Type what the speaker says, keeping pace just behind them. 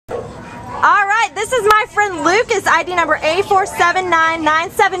this is my friend Lucas, ID number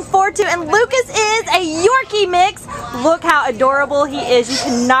A4799742, and Lucas is a Yorkie mix. Look how adorable he is. You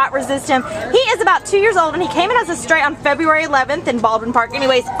cannot resist him. He is about 2 years old, and he came in as a stray on February 11th in Baldwin Park.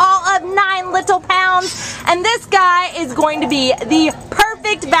 Anyways, all of 9 little pounds, and this guy is going to be the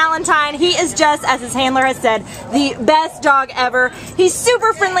perfect Valentine. He is just, as his handler has said, the best dog ever. He's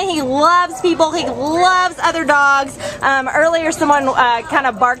super friendly. He loves people. He loves other dogs. Earlier, someone kind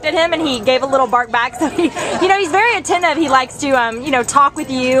of barked at him, and he gave a little bark back. So he, he's very attentive. He likes to, talk with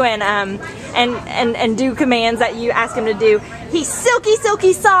you and do commands that you ask him to do. He's silky,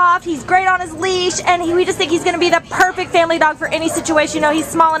 silky soft. He's great on his leash, and we just think he's going to be the perfect family dog for any situation. He's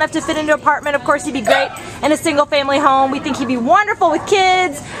small enough to fit into an apartment. Of course, he'd be great in a single family home. We think he'd be wonderful with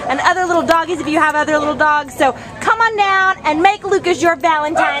kids and other little doggies if you have other little dogs. So come on down and make Lucas your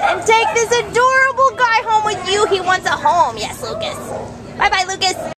Valentine and take this adorable guy home with you. He wants a home. Yes, Lucas. Bye-bye, Lucas.